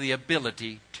requires the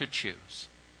ability to choose.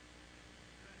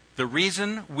 The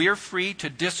reason we're free to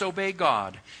disobey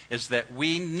God is that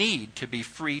we need to be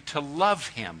free to love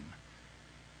Him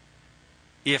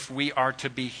if we are to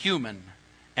be human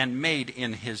and made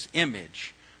in His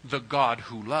image, the God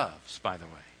who loves, by the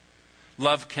way.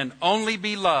 Love can only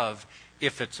be love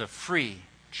if it's a free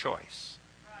choice.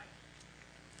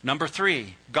 Number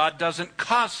three, God doesn't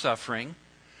cause suffering,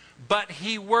 but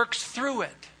He works through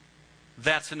it.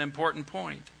 That's an important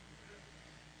point.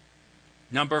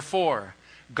 Number four,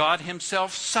 God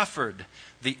Himself suffered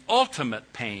the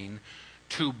ultimate pain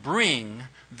to bring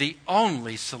the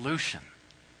only solution.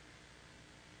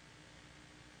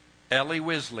 Elie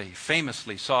Wisley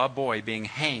famously saw a boy being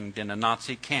hanged in a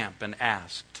Nazi camp and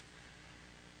asked,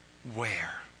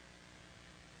 "Where?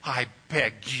 I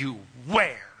beg you,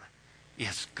 where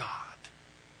is God?"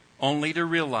 Only to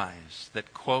realize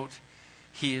that, quote,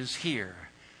 He is here,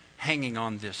 hanging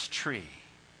on this tree.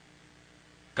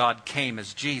 God came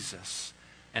as Jesus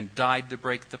and died to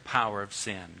break the power of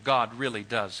sin. God really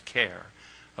does care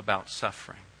about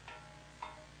suffering.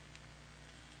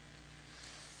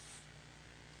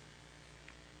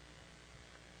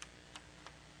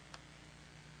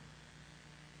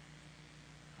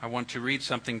 I want to read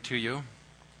something to you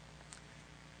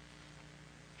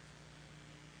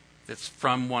that's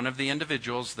from one of the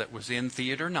individuals that was in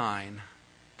Theater 9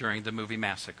 during the movie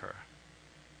Massacre.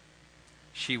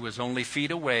 She was only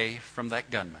feet away from that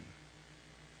gunman.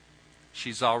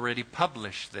 She's already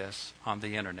published this on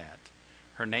the internet.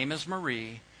 Her name is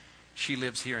Marie. She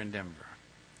lives here in Denver.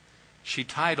 She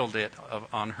titled it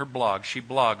on her blog. She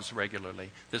blogs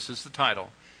regularly. This is the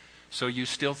title. "So you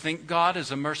still think God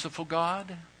is a merciful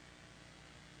God?"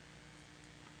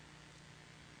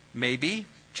 Maybe,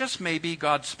 just maybe,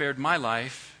 God spared my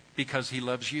life because He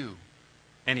loves you.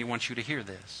 And He wants you to hear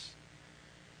this.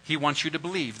 He wants you to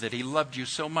believe that He loved you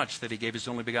so much that He gave His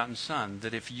only begotten Son,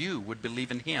 that if you would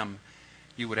believe in Him,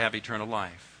 you would have eternal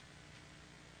life.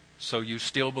 So you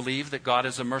still believe that God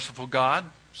is a merciful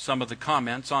God? Some of the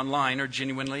comments online are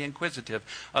genuinely inquisitive.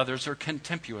 Others are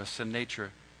contemptuous in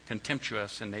nature.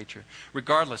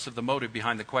 Regardless of the motive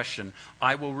behind the question,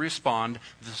 I will respond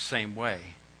the same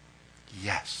way.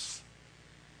 Yes.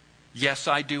 Yes,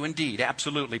 I do indeed.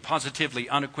 Absolutely, positively,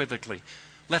 unequivocally.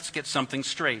 Let's get something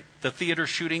straight. The theater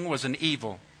shooting was an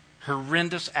evil,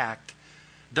 horrendous act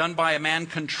done by a man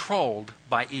controlled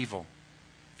by evil.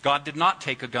 God did not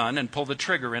take a gun and pull the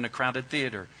trigger in a crowded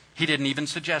theater. He didn't even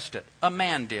suggest it. A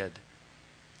man did.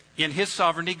 In His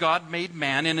sovereignty, God made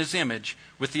man in His image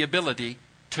with the ability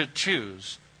to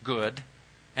choose good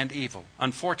and evil.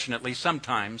 Unfortunately,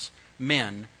 sometimes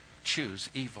men choose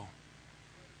evil.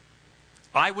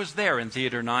 I was there in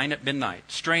Theater 9 at midnight,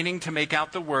 straining to make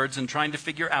out the words and trying to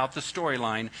figure out the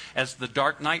storyline as the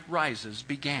Dark Night Rises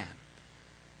began.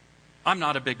 I'm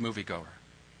not a big moviegoer.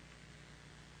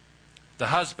 The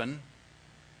husband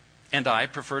and I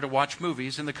prefer to watch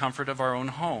movies in the comfort of our own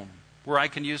home, where I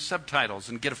can use subtitles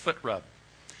and get a foot rub.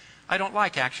 I don't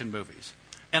like action movies,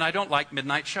 and I don't like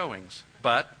midnight showings.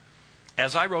 But,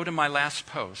 as I wrote in my last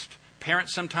post,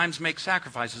 parents sometimes make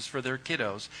sacrifices for their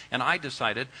kiddos, and I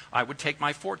decided I would take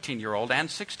my 14-year-old and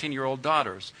 16-year-old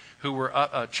daughters, who were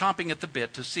chomping at the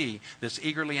bit to see this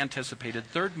eagerly anticipated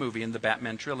third movie in the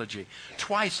Batman trilogy.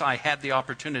 Twice I had the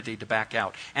opportunity to back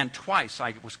out, and twice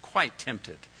I was quite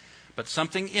tempted. But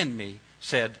something in me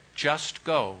said, just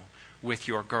go with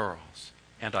your girls.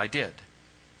 And I did.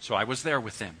 So I was there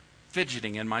with them,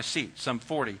 fidgeting in my seat, some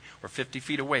 40 or 50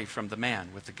 feet away from the man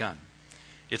with the gun.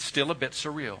 It's still a bit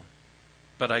surreal.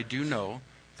 But I do know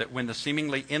that when the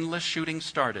seemingly endless shooting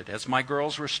started, as my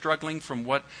girls were struggling from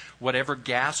whatever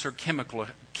gas or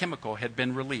chemical had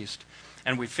been released,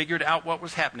 and we figured out what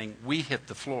was happening, we hit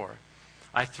the floor.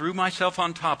 I threw myself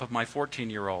on top of my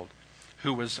 14-year-old,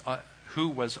 who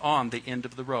was on the end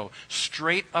of the row,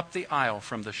 straight up the aisle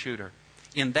from the shooter.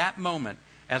 In that moment,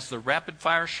 as the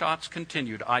rapid-fire shots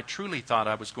continued, I truly thought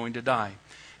I was going to die.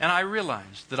 And I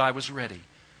realized that I was ready.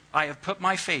 I have put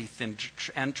my faith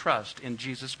and trust in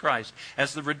Jesus Christ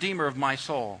as the Redeemer of my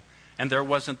soul. And there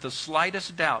wasn't the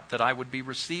slightest doubt that I would be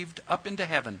received up into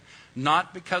heaven,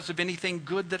 not because of anything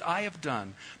good that I have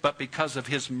done, but because of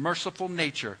his merciful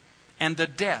nature and the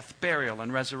death, burial,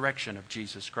 and resurrection of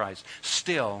Jesus Christ.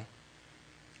 Still,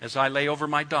 as I lay over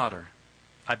my daughter,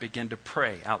 I began to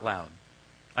pray out loud.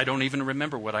 I don't even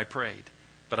remember what I prayed,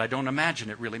 but I don't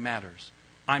imagine it really matters.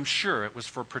 I'm sure it was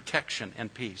for protection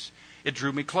and peace. It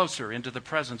drew me closer into the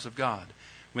presence of God.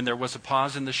 When there was a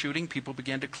pause in the shooting, people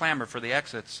began to clamor for the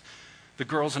exits. The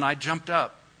girls and I jumped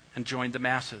up and joined the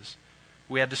masses.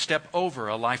 We had to step over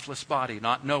a lifeless body,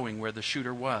 not knowing where the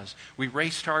shooter was. We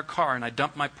raced to our car, and I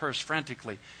dumped my purse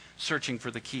frantically, searching for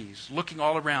the keys, looking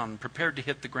all around, prepared to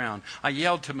hit the ground. I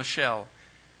yelled to Michelle,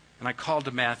 and I called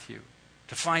to Matthew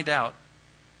to find out,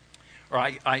 or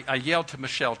I yelled to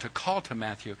Michelle to call to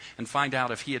Matthew and find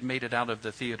out if he had made it out of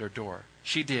the theater door.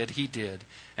 She did, he did,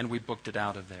 and we booked it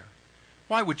out of there.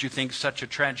 Why would you think such a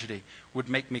tragedy would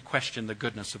make me question the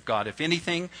goodness of God? If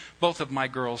anything, both of my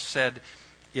girls said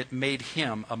it made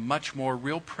him a much more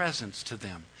real presence to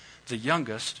them. The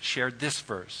youngest shared this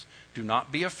verse: "Do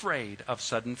not be afraid of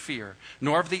sudden fear,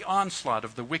 nor of the onslaught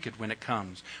of the wicked when it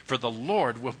comes. For the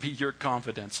Lord will be your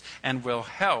confidence and will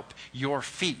help your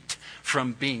feet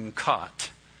from being caught."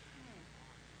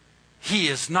 He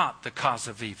is not the cause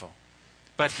of evil,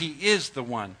 but he is the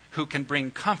one who can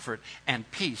bring comfort and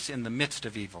peace in the midst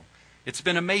of evil. It's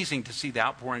been amazing to see the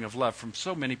outpouring of love from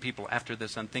so many people after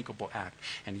this unthinkable act.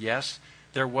 And yes,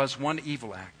 there was one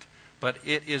evil act, but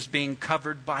it is being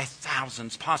covered by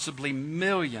thousands, possibly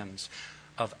millions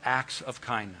of acts of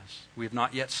kindness. We have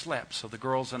not yet slept, so the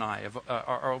girls and I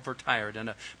are overtired and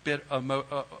a bit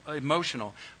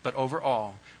emotional, but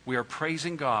overall, we are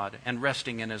praising God and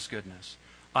resting in his goodness.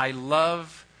 I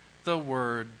love the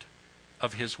word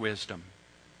of his wisdom.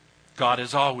 God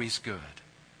is always good.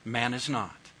 Man is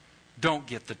not. Don't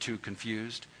get the two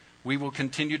confused. We will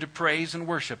continue to praise and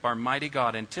worship our mighty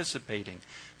God, anticipating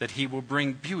that he will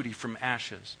bring beauty from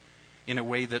ashes in a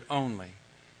way that only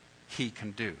he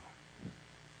can do.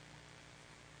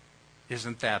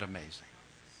 Isn't that amazing?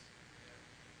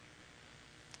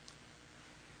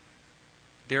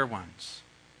 Dear ones,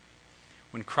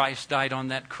 when Christ died on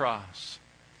that cross,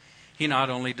 he not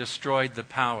only destroyed the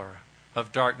power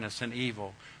of darkness and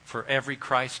evil for every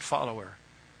Christ follower,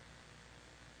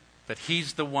 but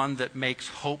he's the one that makes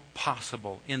hope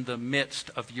possible in the midst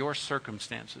of your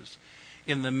circumstances,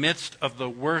 in the midst of the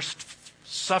worst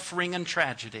suffering and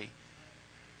tragedy.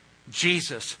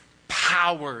 Jesus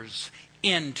powers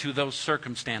into those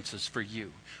circumstances for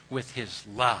you with his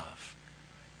love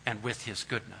and with his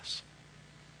goodness.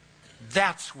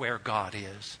 That's where God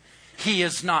is. He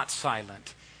is not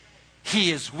silent. He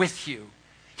is with you.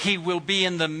 He will be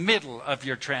in the middle of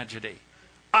your tragedy.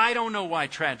 I don't know why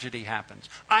tragedy happens.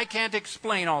 I can't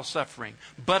explain all suffering,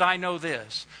 but I know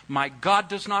this: my God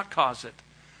does not cause it.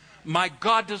 My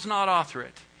God does not author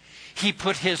it. He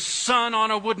put his Son on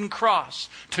a wooden cross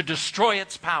to destroy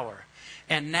its power.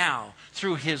 And now,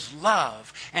 through his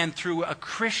love and through a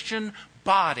Christian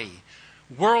body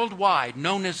worldwide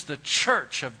known as the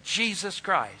Church of Jesus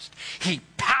Christ, he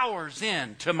powers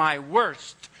into my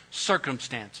worst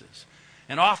circumstances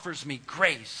and offers me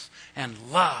grace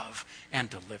and love and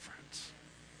deliverance.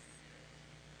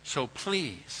 So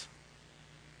please,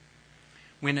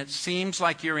 when it seems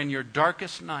like you're in your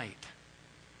darkest night,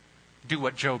 do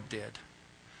what Job did.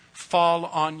 Fall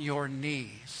on your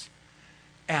knees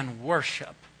and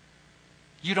worship.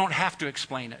 You don't have to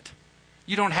explain it.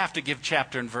 You don't have to give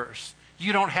chapter and verse.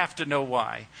 You don't have to know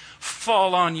why.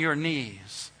 Fall on your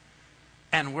knees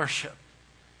and worship.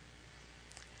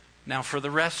 Now, for the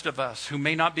rest of us who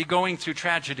may not be going through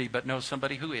tragedy but know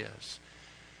somebody who is,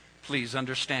 please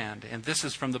understand, and this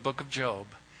is from the book of Job,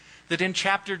 that in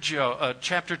chapter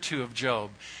 2 of Job,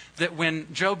 that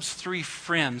when Job's 3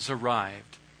 friends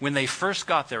arrived, when they first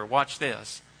got there, watch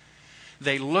this,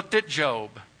 they looked at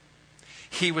Job.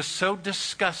 He was so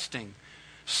disgusting,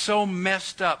 so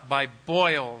messed up by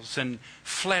boils and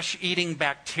flesh-eating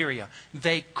bacteria,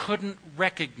 they couldn't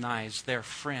recognize their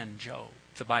friend Job,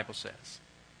 the Bible says.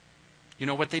 You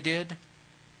know what they did?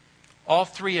 All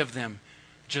 3 of them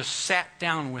just sat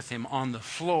down with him on the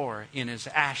floor in his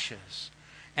ashes,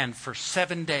 and for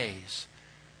 7 days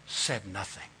said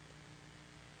nothing.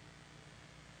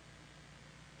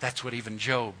 That's what even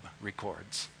Job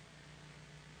records.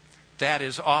 That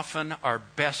is often our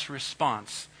best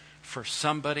response for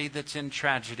somebody that's in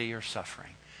tragedy or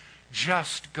suffering.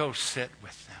 Just go sit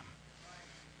with them.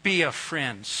 Be a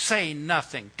friend. Say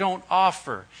nothing. Don't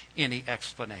offer any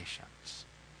explanations.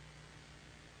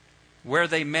 Where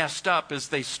they messed up is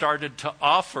they started to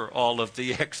offer all of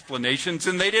the explanations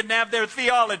and they didn't have their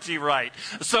theology right.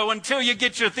 So until you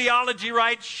get your theology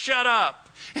right, shut up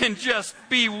and just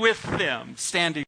be with them, standing